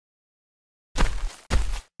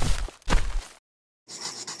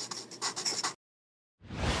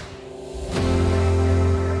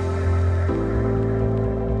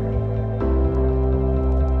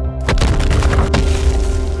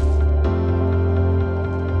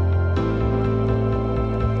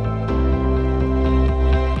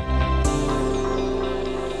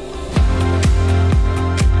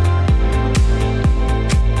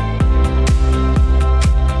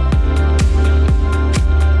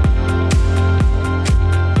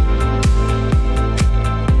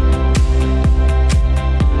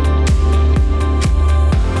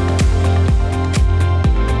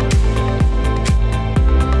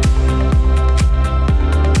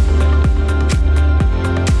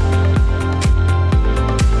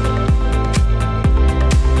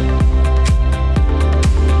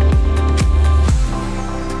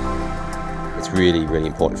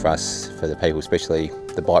really important for us, for the people, especially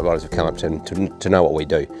the bike riders who've come up to know what we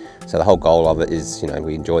do. So the whole goal of it is,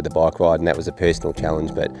 we enjoyed the bike ride, and that was a personal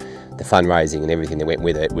challenge, but the fundraising and everything that went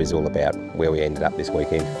with it was all about where we ended up this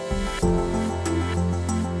weekend.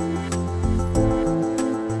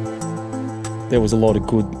 There was a lot of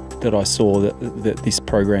good that I saw that this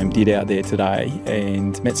program did out there today,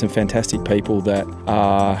 and met some fantastic people that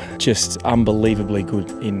are just unbelievably good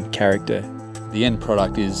in character. The end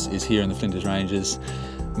product is here in the Flinders Ranges,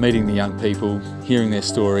 meeting the young people, hearing their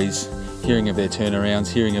stories, hearing of their turnarounds,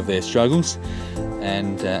 hearing of their struggles,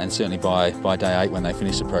 and certainly by day 8 when they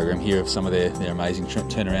finish the program, hear of some of their amazing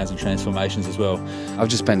turnarounds and transformations as well. I've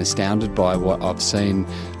just been astounded by what I've seen,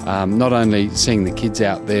 not only seeing the kids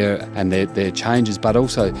out there and their changes, but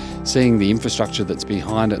also seeing the infrastructure that's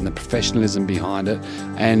behind it and the professionalism behind it,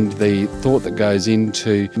 and the thought that goes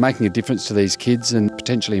into making a difference to these kids and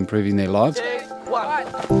potentially improving their lives. 2, 1.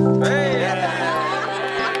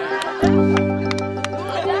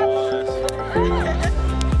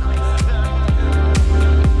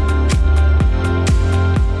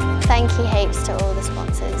 Thank you heaps to all the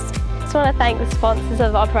sponsors. I just want to thank the sponsors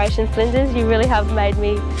of Operation Flinders. You really have made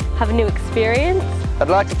me have a new experience. I'd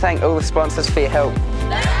like to thank all the sponsors for your help.